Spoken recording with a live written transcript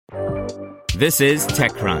This is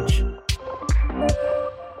TechCrunch.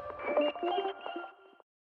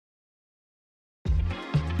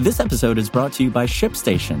 This episode is brought to you by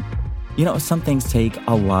ShipStation. You know, some things take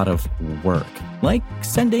a lot of work, like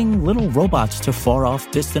sending little robots to far-off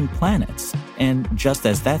distant planets. And just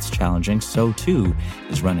as that's challenging, so too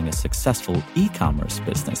is running a successful e-commerce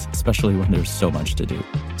business, especially when there's so much to do.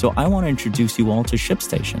 So I want to introduce you all to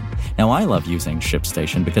ShipStation. Now, I love using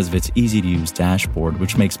ShipStation because of its easy-to-use dashboard,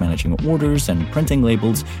 which makes managing orders and printing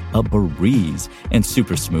labels a breeze and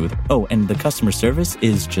super smooth. Oh, and the customer service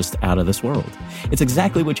is just out of this world. It's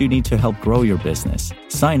exactly what you need to help grow your business.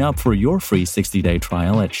 Sign up for your free 60-day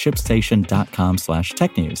trial at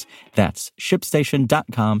shipstation.com/technews. That's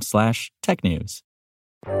shipstation.com/technews.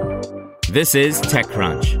 This is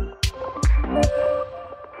TechCrunch.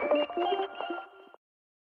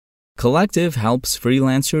 Collective helps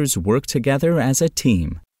freelancers work together as a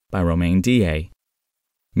team by Romain Dillet.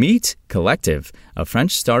 Meet Collective, a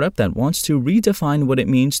French startup that wants to redefine what it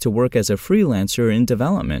means to work as a freelancer in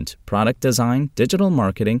development, product design, digital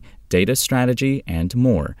marketing, data strategy, and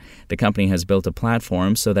more. The company has built a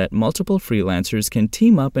platform so that multiple freelancers can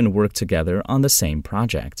team up and work together on the same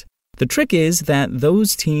project. The trick is that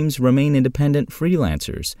those teams remain independent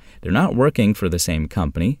freelancers. They're not working for the same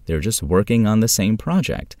company, they're just working on the same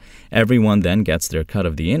project. Everyone then gets their cut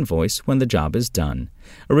of the invoice when the job is done.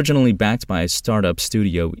 Originally backed by startup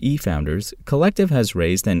Studio E founders, Collective has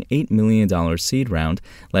raised an $8 million seed round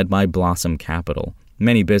led by Blossom Capital.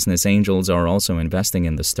 Many business angels are also investing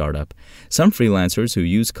in the startup. Some freelancers who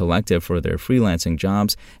use Collective for their freelancing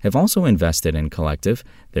jobs have also invested in Collective.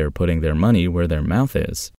 They're putting their money where their mouth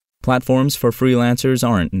is. Platforms for freelancers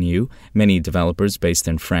aren't new. Many developers based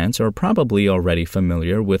in France are probably already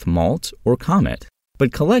familiar with Malt or Comet.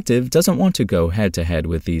 But Collective doesn't want to go head-to-head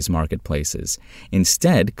with these marketplaces.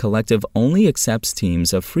 Instead, Collective only accepts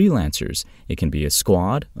teams of freelancers. It can be a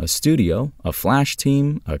squad, a studio, a flash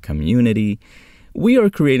team, a community. We are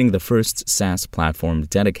creating the first SaaS platform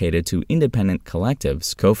dedicated to independent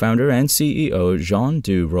collectives, co-founder and CEO Jean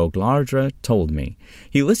du Roglardre told me.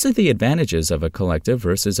 He listed the advantages of a collective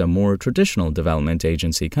versus a more traditional development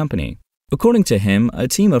agency company. According to him, a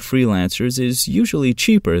team of freelancers is usually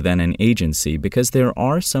cheaper than an agency because there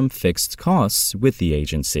are some fixed costs with the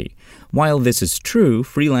agency. While this is true,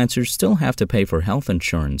 freelancers still have to pay for health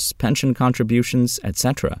insurance, pension contributions,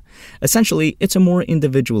 etc. Essentially, it's a more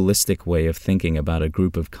individualistic way of thinking about a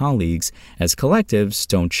group of colleagues, as collectives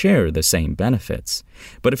don't share the same benefits.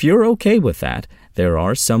 But if you're okay with that, there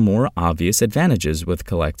are some more obvious advantages with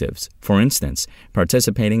collectives. For instance,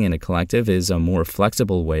 participating in a collective is a more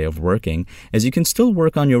flexible way of working, as you can still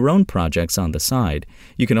work on your own projects on the side.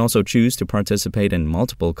 You can also choose to participate in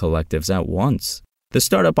multiple collectives at once. The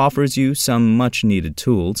startup offers you some much-needed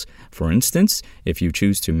tools. For instance, if you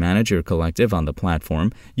choose to manage your collective on the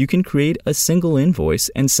platform, you can create a single invoice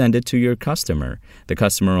and send it to your customer. The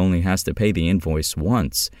customer only has to pay the invoice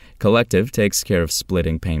once. Collective takes care of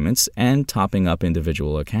splitting payments and topping up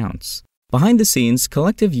individual accounts. Behind the scenes,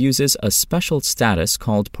 Collective uses a special status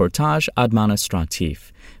called portage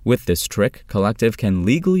administratif. With this trick, Collective can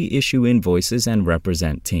legally issue invoices and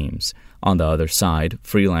represent teams. On the other side,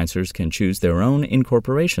 freelancers can choose their own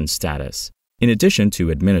incorporation status. In addition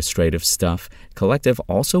to administrative stuff, Collective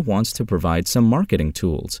also wants to provide some marketing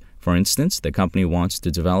tools. For instance, the company wants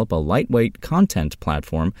to develop a lightweight content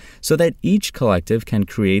platform so that each collective can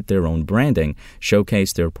create their own branding,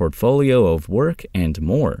 showcase their portfolio of work, and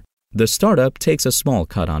more. The startup takes a small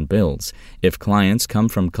cut on bills. If clients come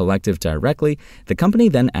from Collective directly, the company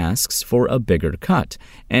then asks for a bigger cut.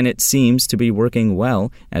 And it seems to be working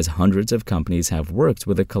well, as hundreds of companies have worked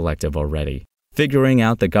with a collective already. Figuring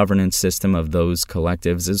out the governance system of those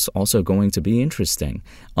collectives is also going to be interesting.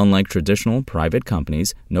 Unlike traditional private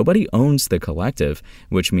companies, nobody owns the collective,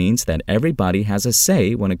 which means that everybody has a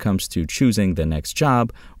say when it comes to choosing the next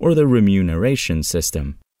job or the remuneration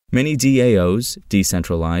system. Many DAOs,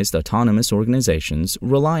 decentralized autonomous organizations,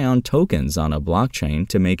 rely on tokens on a blockchain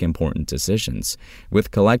to make important decisions.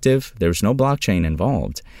 With Collective, there's no blockchain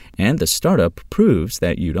involved, and the startup proves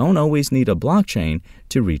that you don't always need a blockchain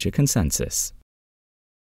to reach a consensus.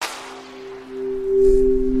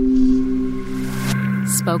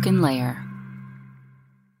 Spoken Layer.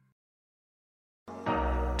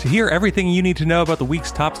 To hear everything you need to know about the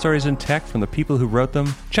week's top stories in tech from the people who wrote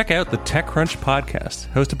them, check out the TechCrunch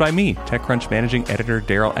podcast, hosted by me, TechCrunch managing editor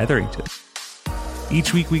Daryl Etherington.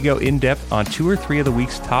 Each week we go in-depth on 2 or 3 of the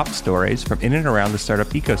week's top stories from in and around the startup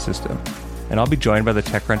ecosystem. and I'll be joined by the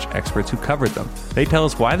TechCrunch experts who covered them. They tell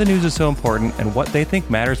us why the news is so important and what they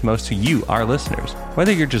think matters most to you, our listeners,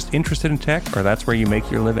 whether you're just interested in tech or that's where you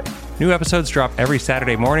make your living. New episodes drop every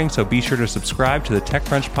Saturday morning, so be sure to subscribe to the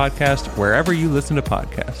TechCrunch podcast wherever you listen to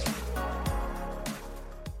podcasts.